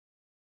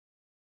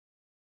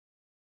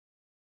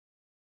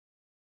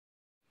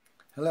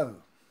Hello.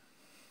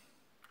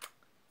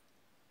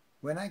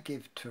 When I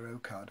give tarot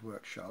card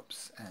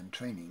workshops and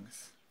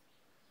trainings,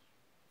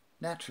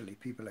 naturally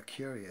people are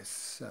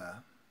curious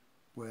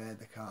where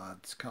the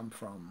cards come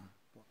from.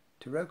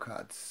 Tarot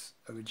cards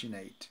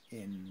originate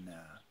in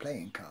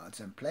playing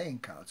cards, and playing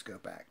cards go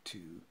back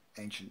to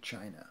ancient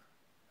China.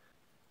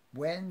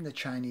 When the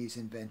Chinese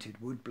invented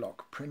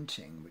woodblock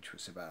printing, which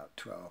was about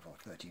 12 or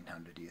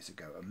 1300 years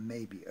ago, or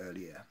maybe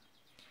earlier,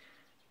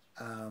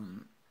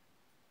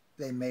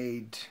 they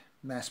made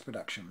mass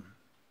production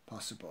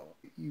possible.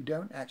 You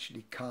don't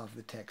actually carve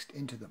the text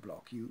into the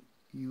block.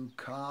 You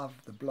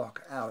carve the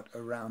block out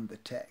around the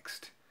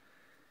text,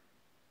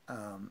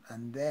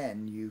 and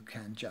then you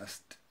can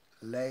just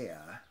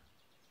layer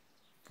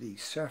the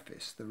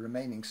surface, the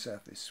remaining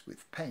surface,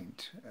 with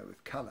paint,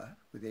 with color,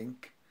 with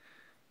ink,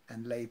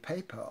 and lay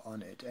paper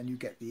on it, and you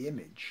get the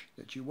image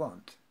that you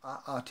want.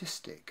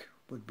 Artistic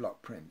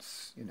woodblock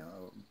prints,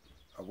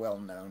 are well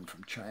known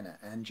from China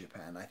and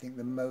Japan. I think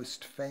the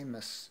most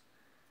famous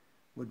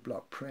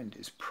woodblock print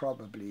is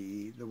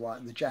probably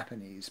the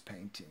Japanese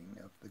painting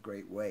of the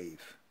Great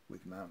Wave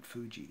with Mount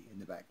Fuji in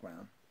the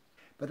background.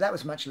 But that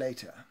was much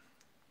later.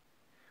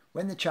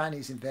 When the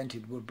Chinese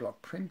invented woodblock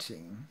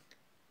printing,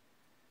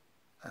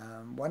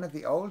 one of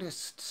the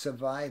oldest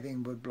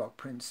surviving woodblock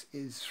prints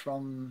is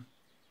from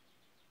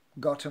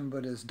Gautam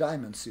Buddha's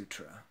Diamond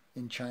Sutra,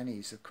 in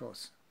Chinese, of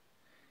course,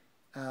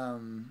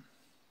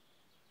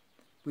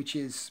 which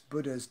is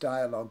Buddha's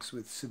dialogues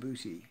with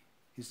Subhuti,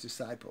 his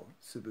disciple,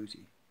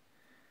 Subhuti.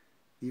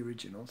 The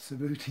original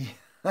Subhuti,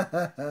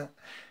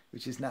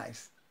 which is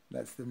nice.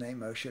 That's the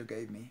name Osho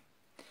gave me.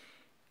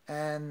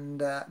 And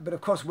but of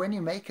course, when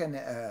you make an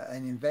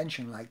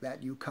invention like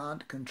that, you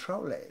can't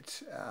control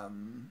it.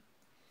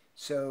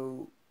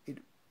 So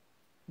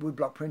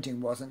woodblock printing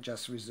wasn't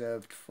just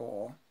reserved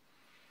for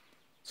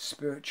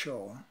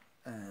spiritual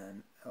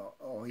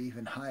or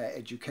even higher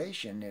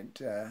education.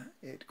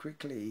 It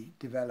quickly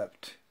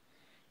developed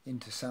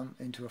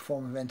into a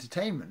form of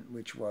entertainment,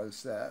 which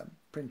was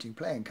printing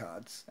playing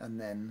cards. And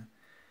then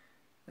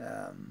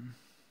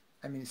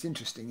I mean, it's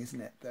interesting, isn't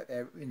it, that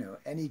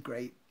any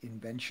great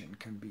invention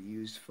can be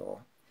used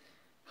for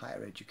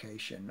higher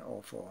education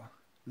or for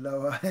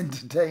lower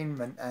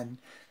entertainment. And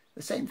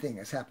the same thing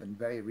has happened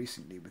very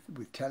recently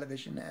with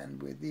television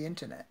and with the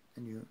internet.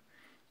 And you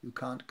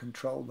can't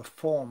control the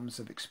forms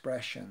of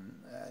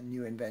expression a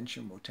new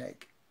invention will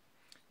take.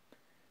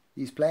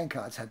 These playing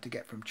cards had to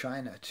get from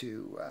China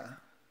to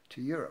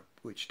Europe,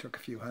 which took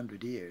a few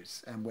hundred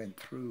years, and went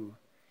through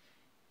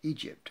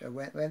Egypt,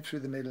 went through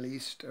the Middle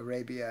East,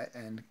 Arabia,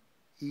 and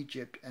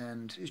Egypt.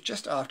 And it was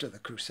just after the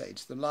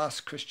Crusades. The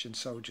last Christian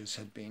soldiers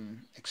had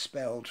been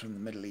expelled from the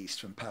Middle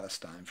East, from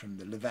Palestine, from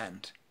the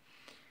Levant.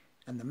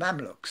 And the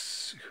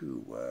Mamluks,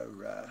 who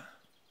were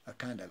a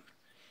kind of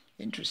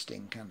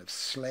interesting kind of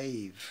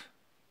slave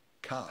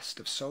caste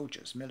of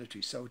soldiers,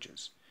 military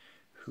soldiers,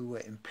 who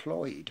were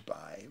employed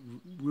by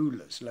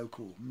rulers,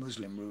 local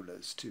Muslim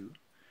rulers, to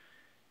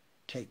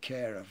take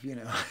care of,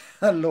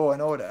 law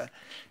and order.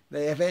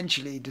 They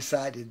eventually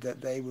decided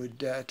that they would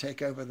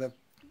take over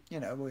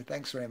well,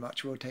 thanks very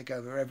much, we'll take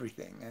over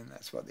everything, and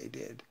that's what they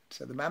did.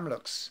 So the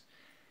Mamluks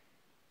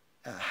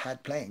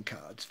had playing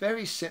cards.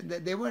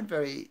 They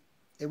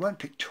weren't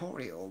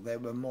pictorial. They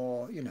were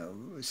more,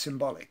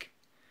 symbolic.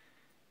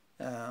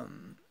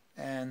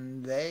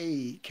 And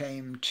they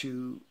came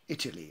to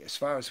Italy. As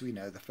far as we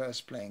know, the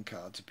first playing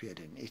cards appeared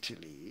in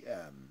Italy,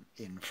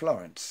 in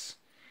Florence,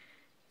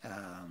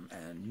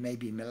 and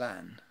maybe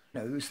Milan.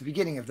 It was the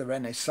beginning of the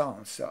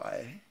Renaissance,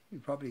 so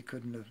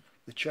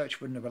the church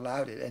wouldn't have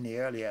allowed it any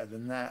earlier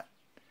than that.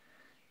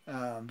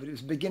 But it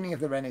was the beginning of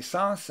the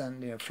Renaissance,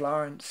 and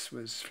Florence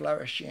was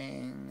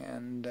flourishing,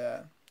 and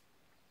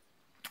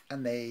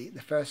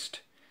the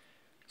first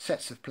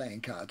sets of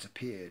playing cards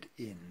appeared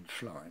in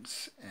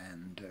Florence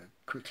and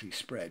quickly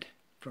spread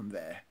from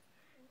there.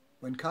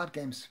 When card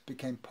games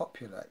became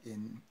popular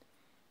in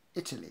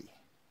Italy,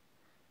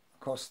 of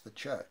course the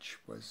church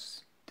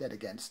was dead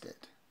against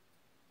it.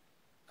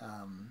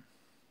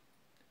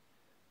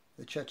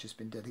 The church has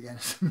been dead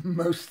against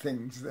most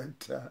things,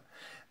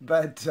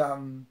 but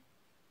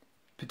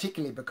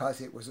particularly because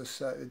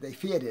they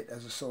feared it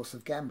as a source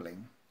of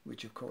gambling,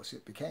 which of course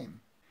it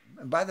became.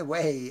 And by the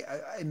way,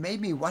 it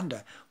made me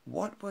wonder,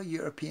 what were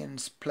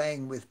Europeans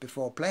playing with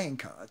before playing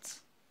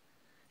cards?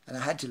 And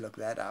I had to look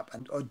that up.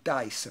 Or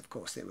dice, of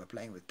course, they were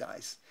playing with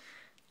dice.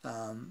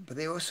 But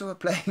they also were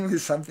playing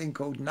with something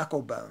called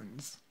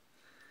knucklebones.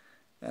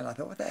 And I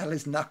thought, what the hell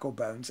is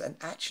knucklebones? And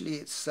actually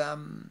it's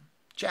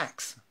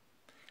jacks.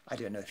 I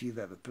don't know if you've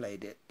ever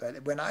played it,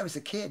 but when I was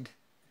a kid,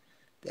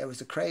 there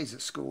was a craze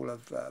at school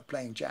of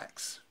playing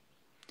jacks,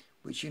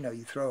 which,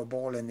 you throw a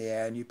ball in the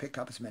air and you pick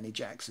up as many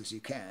jacks as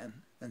you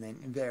can, and then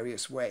in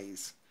various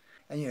ways.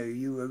 And,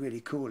 you were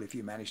really cool if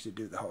you managed to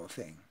do the whole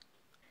thing.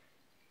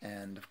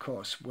 And, of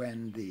course,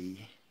 when the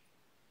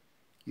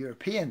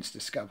Europeans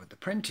discovered the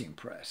printing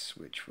press,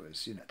 which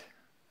was,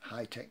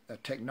 high-tech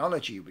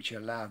technology which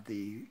allowed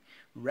the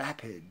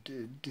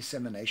rapid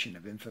dissemination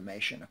of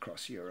information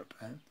across Europe,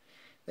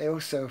 They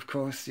also, of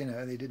course,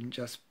 they didn't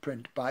just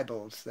print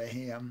Bibles.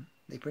 They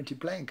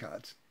printed playing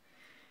cards,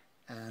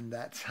 and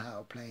that's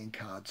how playing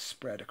cards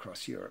spread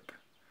across Europe.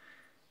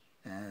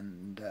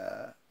 And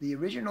the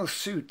original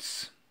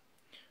suits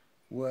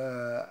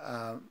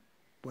were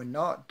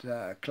not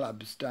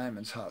clubs,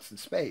 diamonds, hearts, and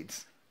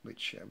spades,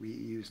 which we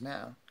use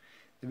now.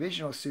 The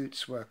original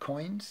suits were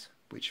coins,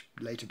 which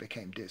later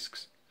became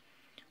discs,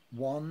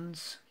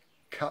 wands,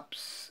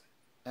 cups,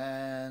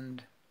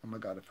 and oh my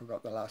God, I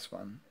forgot the last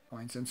one.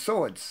 Coins and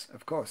swords,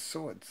 of course,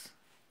 swords.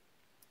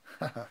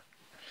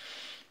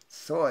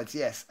 Swords,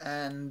 yes,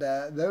 and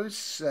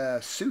those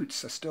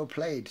suits are still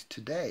played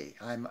today.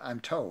 I'm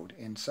told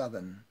in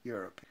southern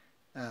Europe,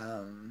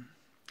 and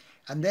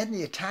then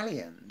the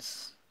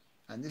Italians.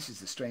 And this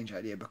is a strange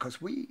idea because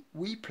we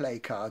play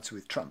cards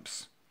with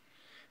trumps,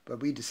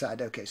 but we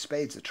decide, okay,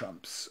 spades are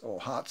trumps, or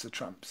hearts are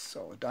trumps,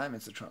 or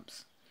diamonds are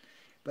trumps.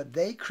 But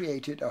they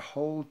created a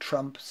whole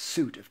trump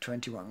suit of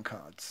 21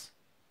 cards.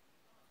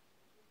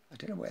 I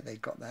don't know where they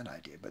got that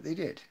idea, but they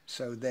did.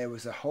 So there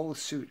was a whole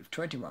suit of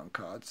 21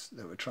 cards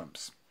that were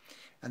trumps.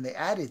 And they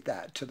added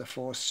that to the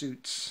 4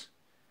 suits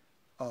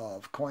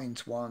of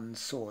coins, wands,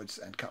 swords,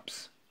 and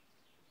cups.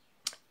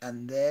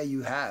 And there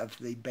you have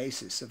the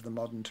basis of the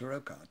modern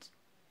tarot cards.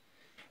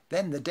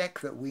 Then the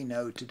deck that we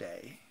know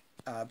today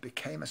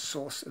became a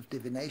source of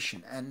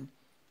divination. And,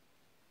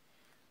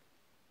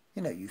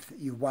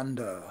 you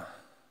wonder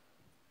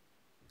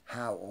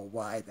how or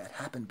why that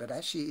happened, but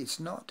actually it's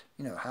not,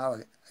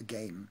 how a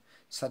game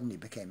suddenly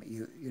became,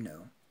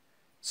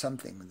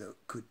 something that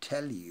could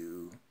tell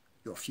you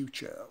your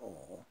future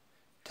or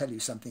tell you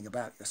something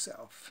about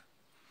yourself.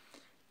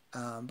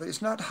 But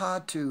it's not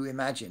hard to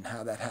imagine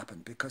how that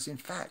happened, because in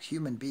fact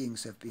human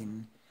beings have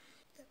been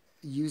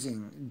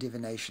using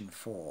divination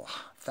for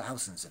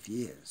thousands of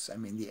years. I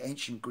mean, the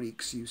ancient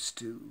Greeks used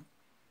to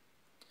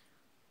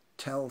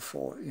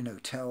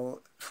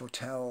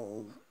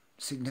foretell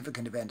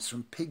significant events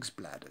from pigs'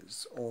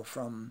 bladders or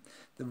from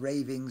the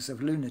ravings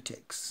of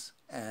lunatics.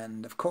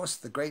 And of course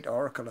the great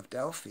oracle of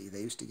Delphi,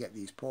 they used to get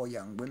these poor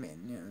young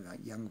women,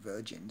 like young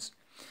virgins,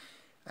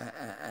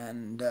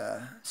 and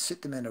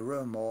sit them in a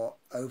room or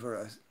over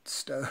a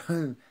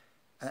stove,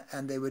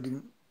 and they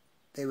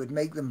would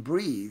make them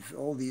breathe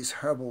all these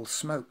herbal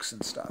smokes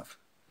and stuff.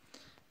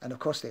 And of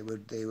course they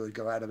would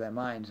go out of their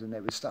minds and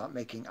they would start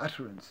making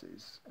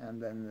utterances.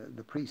 And then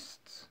the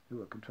priests who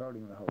were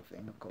controlling the whole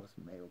thing, of course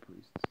male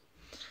priests,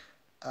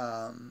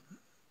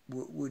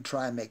 would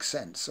try and make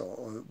sense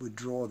or would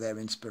draw their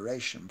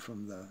inspiration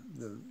from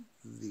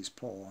these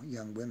poor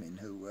young women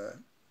who were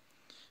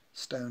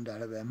stoned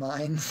out of their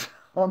minds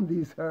on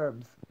these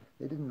herbs.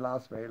 They didn't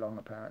last very long,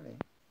 apparently.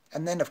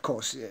 And then, of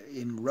course,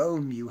 in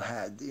Rome you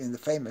had, in the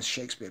famous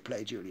Shakespeare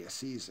play Julius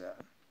Caesar,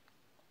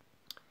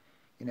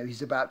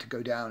 he's about to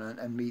go down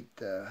and meet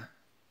the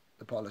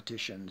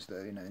politicians,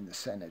 in the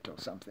Senate or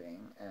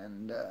something,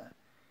 and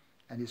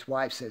his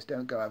wife says,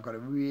 "Don't go. I've got a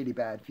really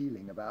bad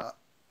feeling about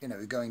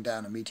going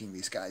down and meeting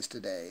these guys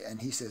today."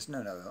 And he says,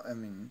 "No. I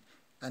mean,"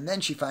 and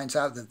then she finds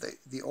out that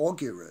the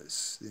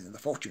augurers, the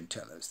fortune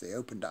tellers, they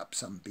opened up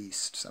some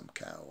beast, some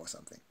cow or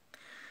something,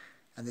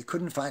 and they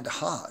couldn't find a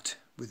heart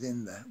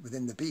within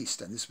the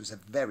beast, and this was a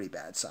very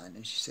bad sign.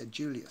 And she said,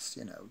 "Julius,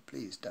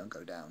 please don't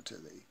go down to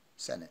the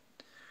Senate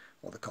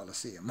or the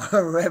Colosseum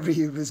or wherever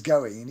he was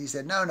going." And he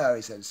said, no,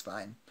 he said, "It's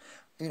fine.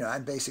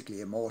 I'm basically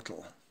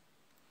immortal."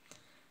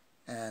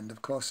 And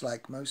of course,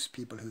 like most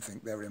people who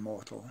think they're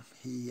immortal,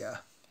 he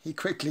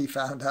quickly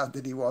found out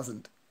that he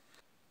wasn't.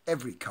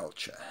 Every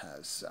culture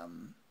has,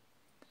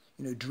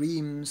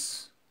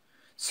 dreams,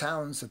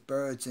 sounds of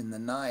birds in the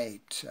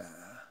night,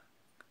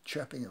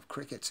 chirping of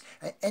crickets,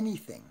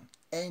 anything.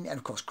 And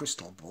of course,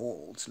 crystal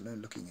balls,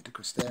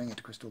 staring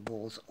into crystal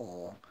balls,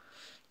 or,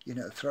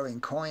 throwing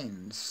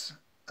coins.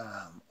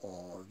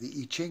 Or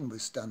the I Ching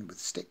was done with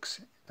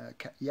sticks,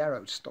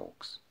 yarrow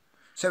stalks.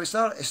 So it's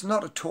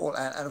not at all,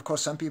 and of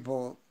course some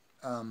people,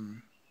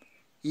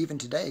 even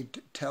today,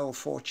 tell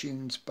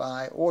fortunes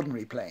by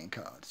ordinary playing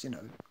cards,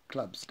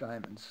 clubs,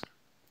 diamonds.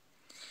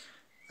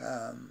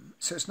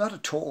 So it's not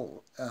at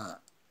all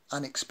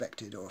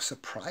unexpected or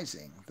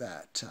surprising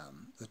that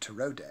the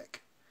tarot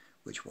deck,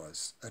 which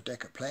was a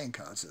deck of playing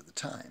cards at the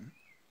time,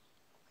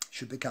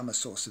 should become a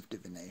source of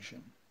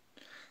divination.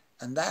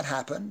 And that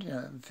happened,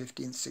 in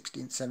 15th,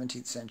 16th,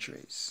 17th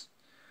centuries.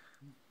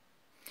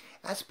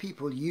 As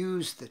people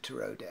used the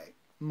tarot deck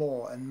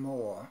more and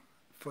more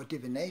for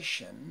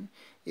divination,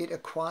 it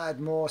acquired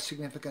more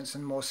significance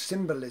and more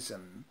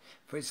symbolism.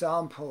 For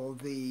example,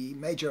 the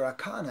major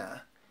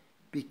arcana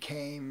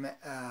became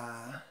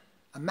a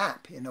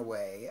map, in a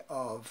way,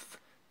 of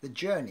the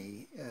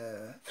journey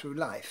through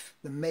life.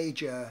 The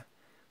major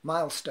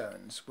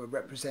milestones were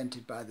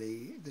represented by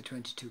the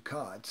 22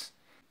 cards.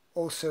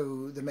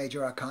 Also, the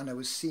major arcana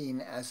was seen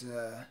as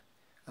a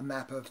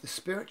map of the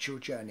spiritual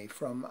journey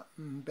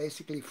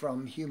basically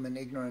from human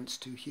ignorance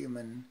to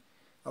human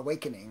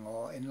awakening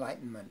or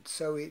enlightenment.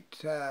 So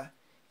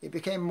it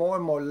became more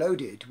and more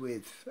loaded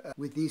with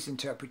these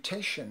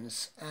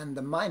interpretations, and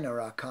the minor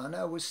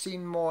arcana was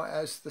seen more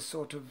as the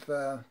sort of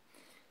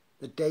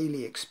the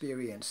daily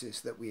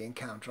experiences that we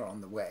encounter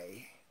on the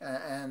way.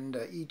 And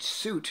each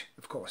suit,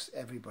 of course,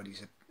 everybody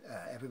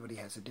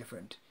has a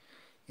different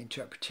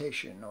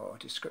interpretation or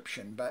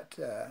description, but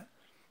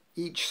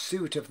each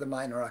suit of the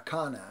minor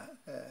arcana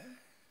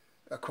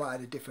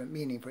acquired a different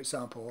meaning. For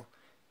example,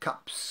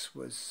 cups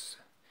was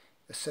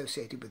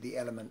associated with the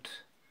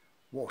element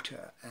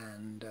water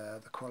and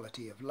the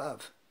quality of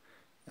love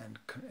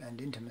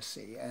and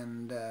intimacy.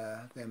 And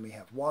then we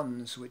have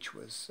wands, which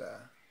was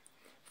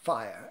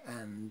fire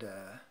and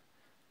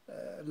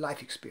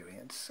life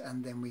experience.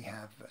 And then we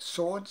have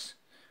swords,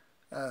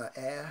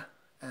 air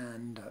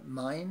and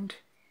mind,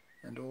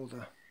 and all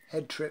the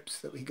head trips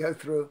that we go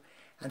through.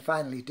 And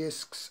finally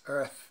discs,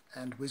 earth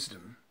and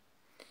wisdom.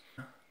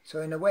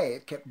 So in a way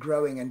it kept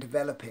growing and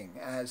developing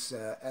as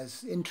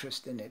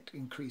interest in it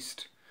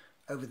increased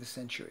over the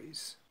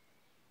centuries.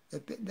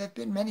 There have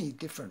been many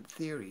different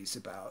theories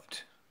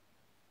about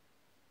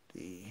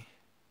the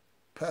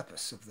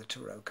purpose of the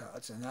tarot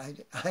cards, and I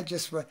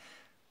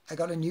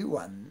got a new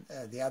one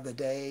the other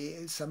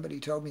day. Somebody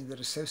told me that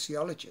a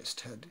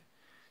sociologist had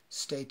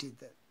stated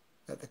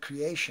that the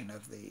creation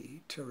of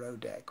the tarot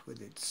deck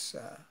with its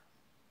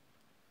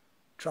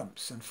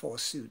trumps and four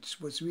suits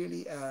was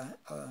really a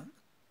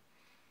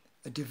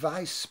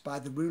device by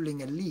the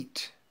ruling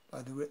elite,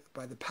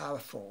 by the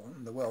powerful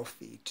and the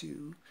wealthy,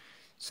 to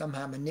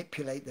somehow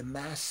manipulate the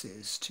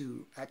masses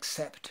to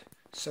accept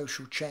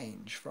social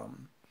change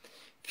from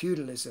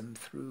feudalism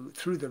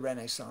through the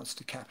Renaissance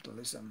to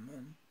capitalism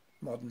and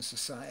modern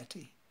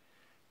society.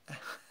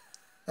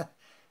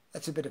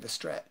 That's a bit of a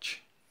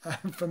stretch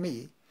for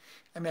me.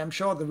 I mean, I'm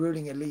sure the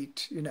ruling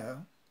elite, you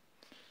know,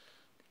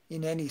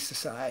 in any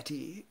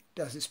society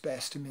does its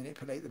best to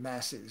manipulate the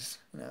masses,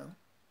 you know.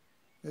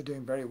 They're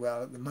doing very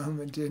well at the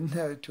moment in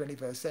the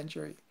 21st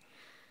century,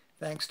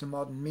 thanks to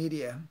modern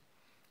media.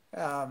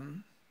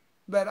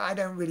 But I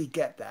don't really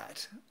get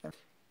that.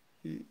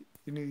 You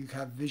know, you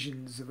have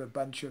visions of a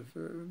bunch of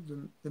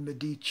the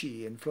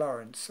Medici in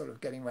Florence sort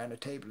of getting around a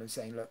table and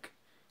saying, look,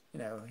 you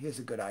know, here's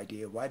a good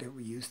idea. Why don't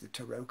we use the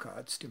tarot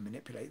cards to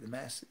manipulate the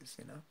masses,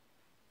 you know?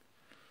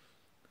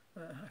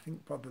 I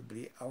think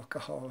probably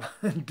alcohol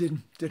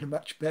did a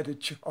much better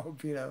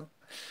job, you know.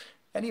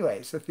 Anyway,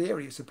 it's a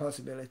theory, it's a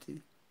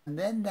possibility. And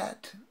then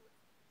that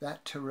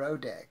tarot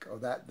deck, or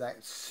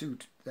that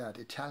suit, that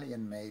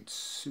Italian-made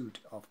suit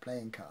of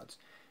playing cards,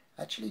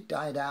 actually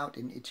died out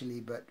in Italy,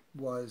 but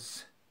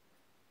was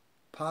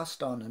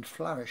passed on and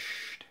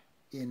flourished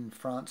in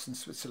France and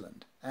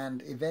Switzerland,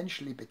 and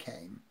eventually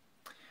became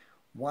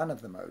one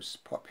of the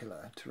most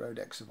popular tarot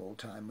decks of all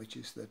time, which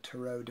is the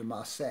Tarot de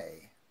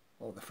Marseille,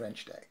 or the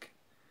French deck,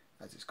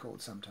 as it's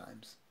called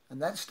sometimes.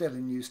 And that's still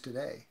in use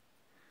today.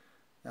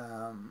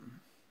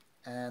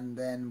 And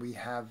then we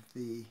have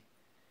the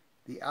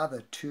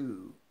other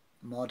two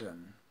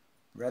modern,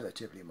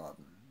 relatively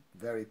modern,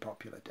 very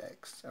popular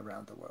decks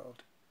around the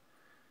world.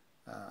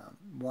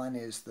 One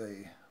is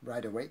the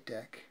Rider-Waite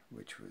deck,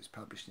 which was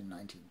published in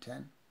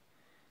 1910,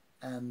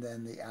 and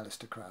then the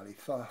Aleister Crowley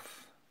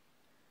Thoth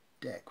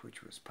deck,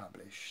 which was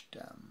published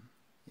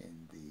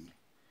in the,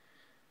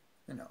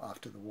 you know,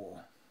 after the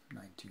war,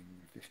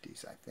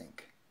 1950s, I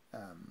think.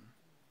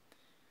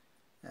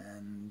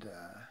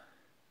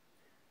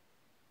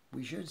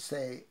 We should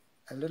say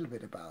a little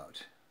bit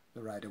about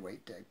the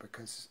Rider-Waite deck,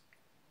 because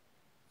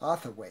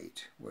Arthur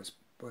Waite was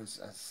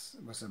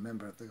a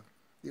member of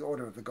the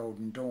Order of the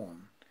Golden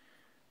Dawn,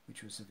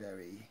 which was a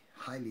very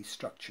highly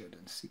structured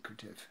and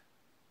secretive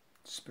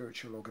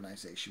spiritual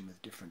organization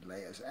with different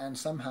layers, and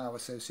somehow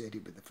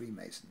associated with the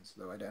Freemasons,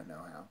 though I don't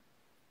know how.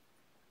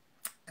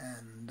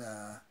 And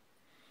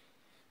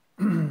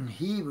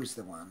he was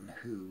the one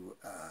who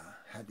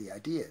had the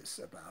ideas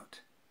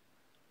about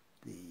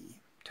the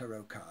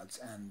tarot cards,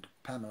 and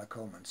Pamela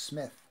Coleman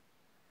Smith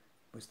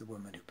was the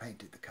woman who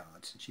painted the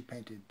cards, and she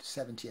painted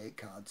 78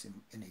 cards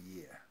in a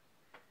year.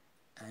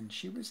 And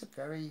she was a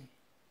very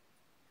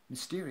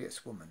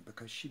mysterious woman,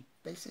 because she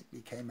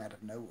basically came out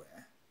of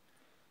nowhere.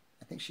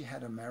 I think she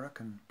had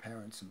American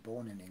parents and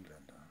born in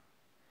England.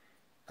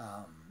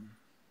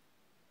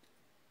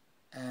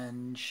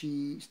 And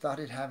she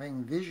started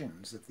having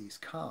visions of these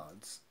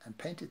cards and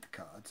painted the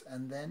cards,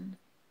 and then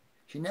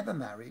she never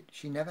married,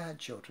 she never had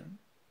children.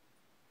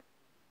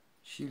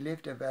 She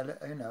lived a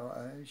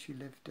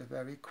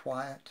very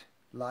quiet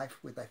life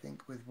with, I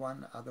think, with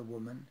one other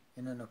woman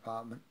in an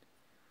apartment,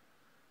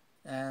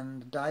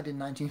 and died in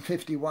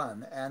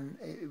 1951. And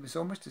it was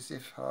almost as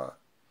if her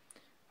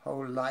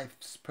whole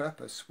life's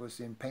purpose was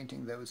in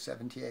painting those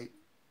 78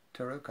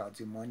 tarot cards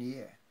in 1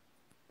 year.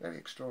 Very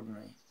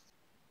extraordinary.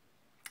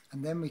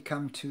 And then we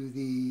come to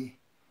the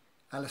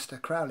Aleister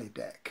Crowley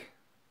deck,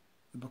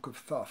 the Book of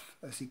Thoth,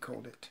 as he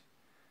called it.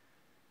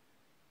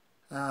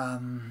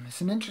 It's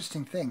an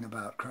interesting thing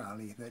about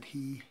Crowley that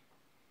he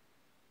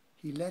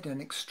led an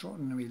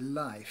extraordinary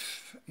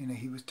life. You know,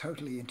 he was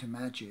totally into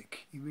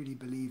magic. He really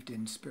believed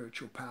in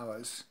spiritual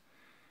powers.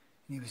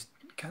 And he was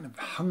kind of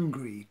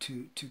hungry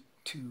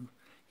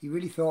he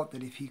really thought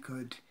that if he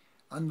could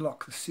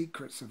unlock the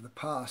secrets of the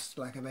past,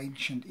 like of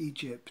ancient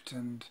Egypt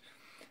and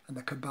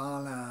the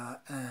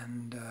Kabbalah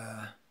and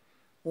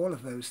all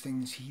of those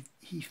things,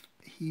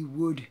 he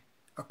would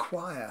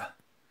acquire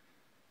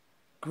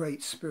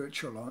great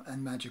spiritual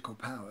and magical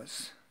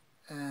powers.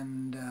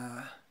 And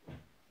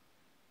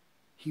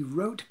he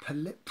wrote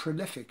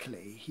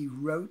prolifically. He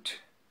wrote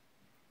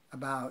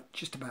about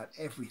just about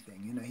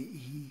everything. You know,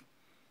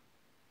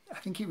 I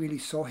think he really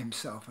saw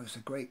himself as a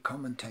great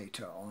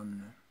commentator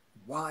on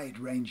a wide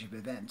range of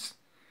events.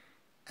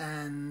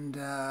 And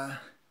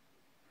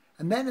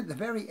then at the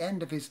very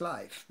end of his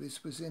life,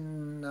 this was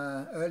in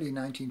early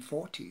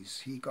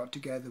 1940s, he got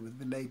together with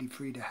the Lady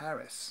Frida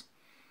Harris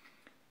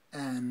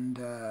and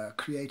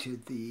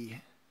created the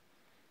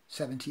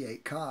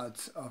 78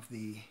 cards of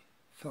the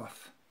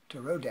Thoth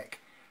Tarot deck.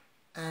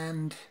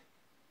 And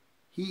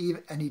he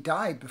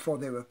died before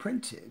they were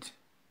printed.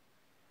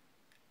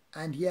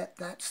 And yet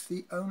that's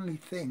the only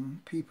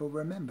thing people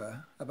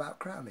remember about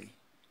Crowley.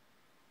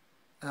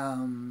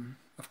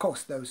 Of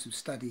course, those who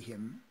study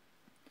him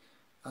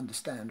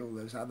understand all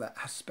those other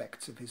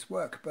aspects of his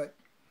work, but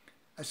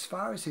as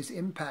far as his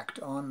impact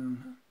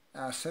on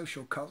our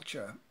social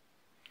culture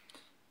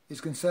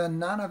is concerned,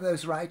 none of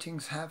those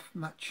writings have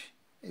much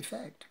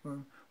effect.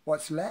 Well,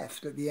 what's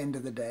left at the end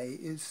of the day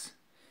is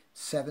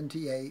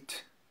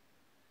 78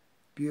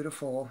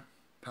 beautiful,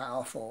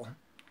 powerful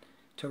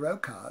tarot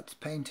cards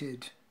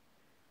painted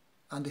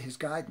under his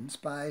guidance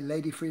by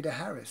Lady Frida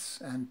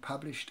Harris and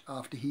published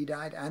after he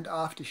died and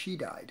after she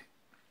died.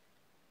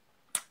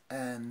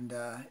 And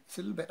it's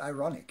a little bit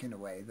ironic in a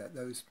way that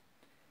those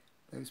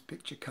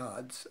picture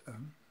cards,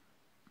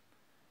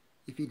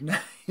 if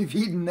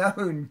he'd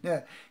known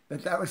that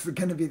that was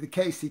going to be the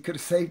case, he could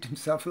have saved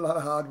himself a lot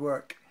of hard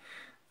work.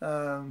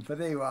 But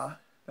there you are.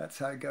 That's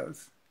how it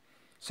goes.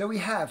 So we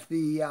have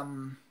the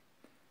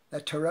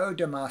Tarot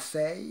de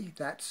Marseille.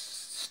 That's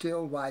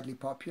still widely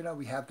popular.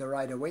 We have the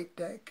Rider-Waite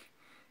deck,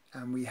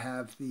 and we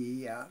have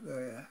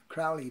the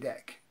Crowley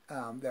deck.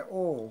 They're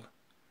all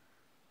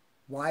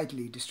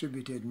widely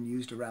distributed and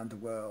used around the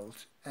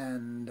world,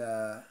 and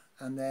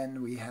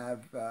then we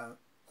have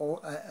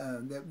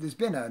there's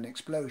been an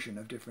explosion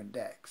of different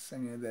decks. I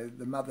mean,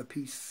 the Mother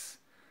Peace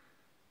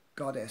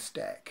Goddess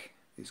deck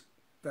is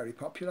very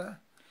popular,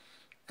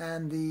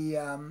 and the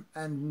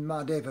and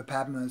Mahadeva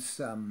Padma's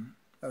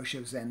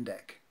Osho Zen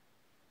deck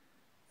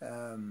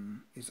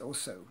is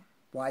also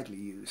widely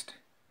used.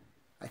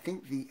 I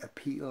think the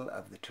appeal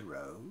of the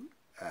tarot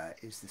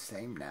is the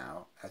same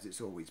now as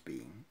it's always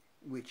been,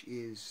 which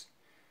is,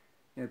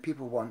 you know,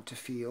 people want to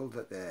feel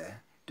that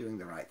they're doing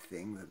the right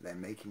thing, that they're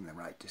making the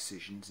right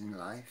decisions in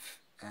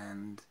life,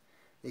 and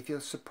they feel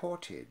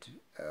supported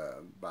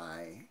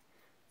by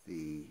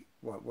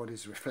what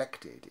is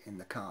reflected in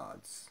the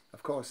cards.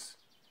 Of course,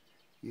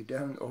 you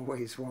don't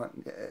always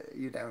want,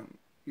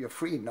 you're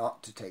free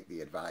not to take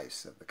the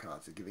advice that the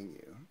cards are giving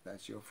you.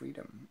 That's your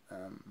freedom.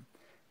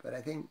 But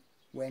I think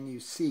when you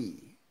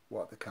see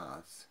what the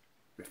cards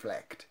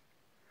reflect,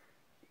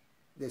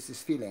 there's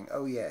this feeling,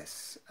 oh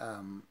yes,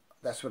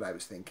 that's what I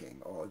was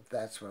thinking, or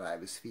that's what I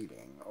was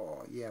feeling,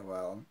 or yeah,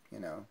 well, you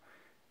know,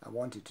 I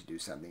wanted to do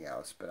something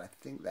else, but I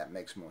think that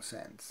makes more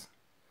sense.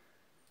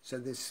 So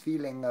this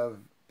feeling of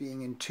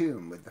being in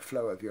tune with the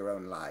flow of your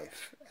own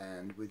life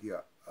and with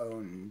your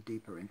own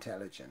deeper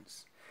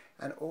intelligence,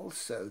 and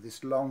also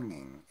this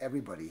longing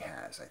everybody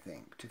has, I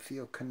think, to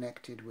feel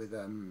connected with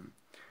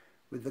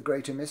the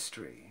greater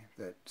mystery,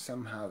 that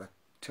somehow the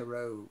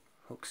tarot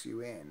hooks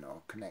you in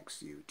or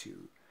connects you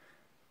to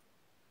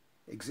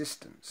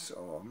existence,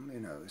 or, you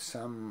know,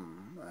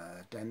 some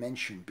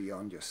dimension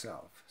beyond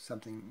yourself,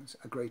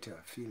 a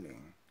greater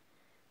feeling.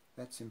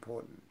 That's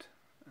important.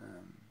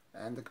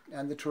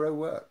 And the tarot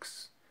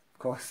works. Of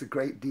course, a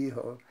great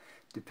deal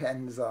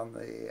depends on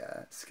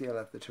the skill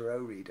of the tarot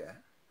reader,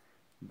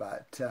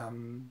 but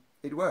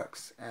it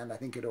works, and I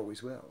think it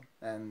always will,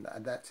 and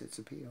that's its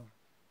appeal.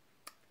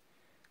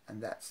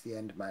 And that's the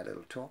end of my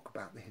little talk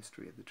about the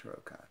history of the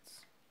tarot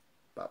cards.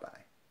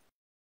 Bye-bye.